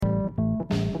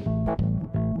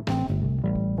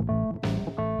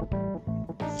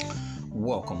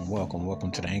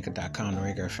Welcome to the Anchor.com, the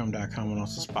ReggaeFM.com, and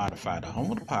also Spotify, the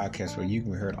home of the podcast where you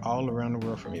can be heard all around the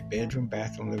world from your bedroom,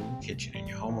 bathroom, living room, kitchen, in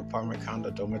your home, apartment,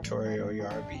 condo, dormitory, or your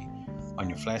RV, on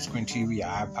your flat screen TV, your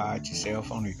iPod, your cell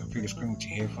phone, or your computer screen with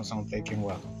your headphones on. Thank you and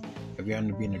welcome. If you happen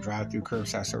to be in the drive-through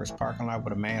curbside service parking lot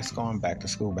with a mask on, back to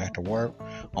school, back to work,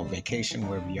 on vacation,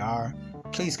 wherever you are,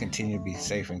 please continue to be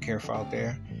safe and careful out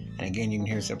there. And again, you can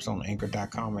hear this episode on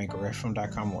Anchor.com,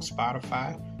 ReggaeFM.com, on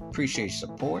Spotify. Appreciate your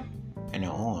support. And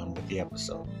now on with the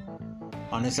episode.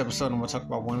 On this episode, I'm going to talk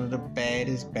about one of the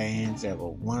baddest bands ever,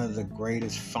 one of the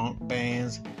greatest funk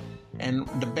bands, and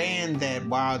the band that,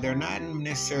 while they're not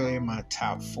necessarily in my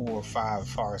top 4 or 5 as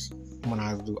far as when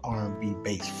I do R&B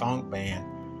based funk band,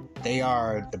 they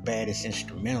are the baddest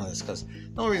instrumentalists. Because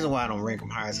the only reason why I don't rank them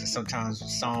high is because sometimes with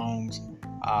songs,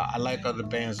 I like other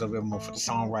bands a little bit more for the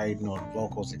songwriting or the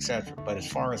vocals, etc. But as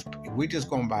far as if we're just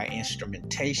going by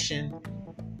instrumentation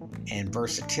and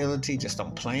versatility, just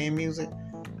on playing music,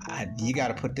 you got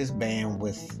to put this band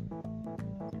with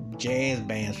jazz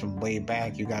bands from way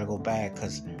back. You got to go back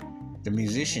because the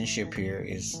musicianship here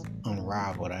is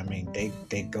unrivaled. I mean,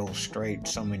 they go straight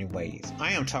so many ways.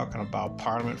 I am talking about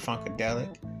Parliament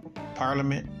Funkadelic,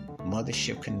 Parliament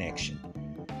Mothership Connection.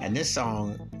 And this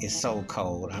song is so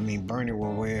cold. I mean, Bernie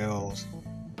Worrell's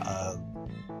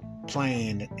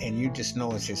playing, and you just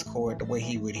know it's his chord. The way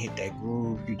he would hit that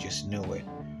groove, you just knew it.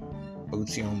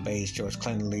 Bootsy on bass, George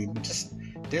Clinton leading.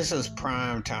 This is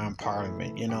prime time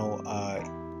Parliament. You know,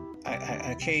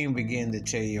 I can't even begin to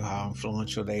tell you how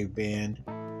influential they've been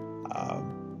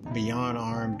beyond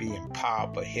R&B and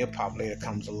pop, but hip hop later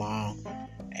comes along,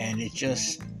 and it's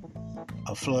just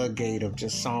a floodgate of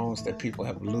just songs that people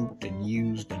have looped and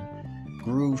used and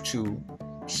grooved to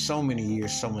so many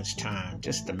years, so much time.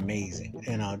 Just amazing,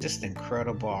 just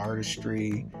incredible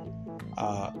artistry.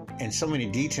 And so many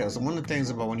details. And one of the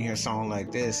things about when you hear a song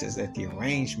like this is that the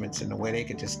arrangements and the way they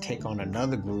could just take on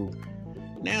another groove.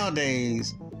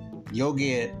 Nowadays, you'll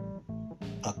get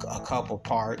a couple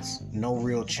parts, no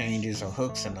real changes or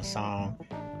hooks in the song,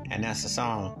 and that's the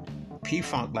song.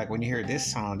 P-Funk, like when you hear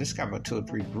this song, this got about 2 or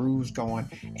 3 grooves going,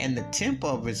 and the tempo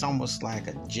of it's almost like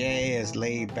a jazz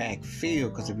laid back feel,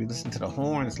 because if you listen to the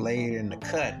horns laid in the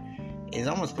cut, it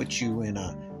almost puts you in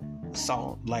a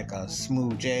song like a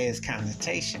smooth jazz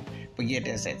connotation, but yet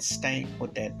there's that stank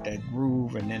with that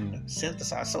groove and then the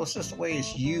synthesizer. So it's just the way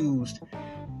it's used.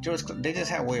 They just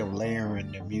have a way of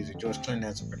layering their music. George Clinton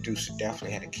as a producer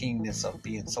definitely had a keenness of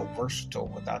being so versatile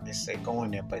without necessarily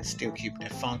going there, but still keeping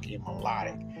it funky and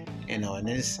melodic, and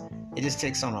it just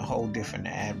takes on a whole different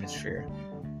atmosphere.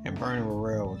 And Bernie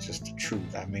Worrell was just the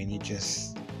truth. I mean, you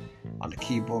just, on the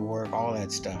keyboard work, all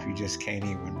that stuff, you just can't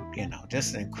even,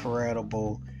 just an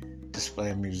incredible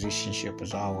display of musicianship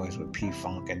as always with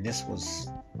P-Funk. And this was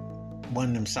one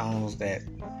of them songs that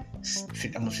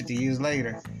almost 50 years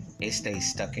later, it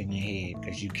stays stuck in your head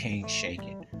because you can't shake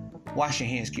it. Wash your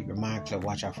hands, keep your mind clear,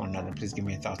 watch out for another. Please give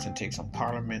me your thoughts and takes on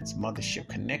Parliament's Mothership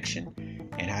Connection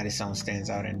and how this song stands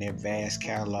out in their vast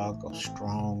catalog of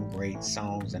strong, great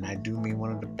songs. And I do mean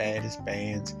one of the baddest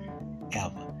bands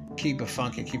ever. Keep it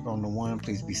funky, keep it on the one.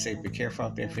 Please be safe, be careful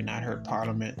out there. If you've not heard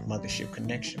Parliament Mothership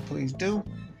Connection, please do.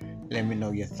 Let me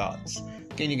know your thoughts.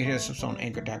 Again, you can hear us on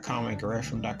Anchor.com,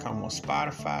 ReggaeFM.com, on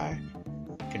Spotify.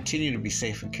 Continue to be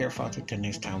safe and careful out there. Till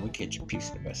next time we catch you. Peace.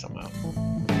 The best. I'm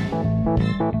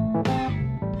out.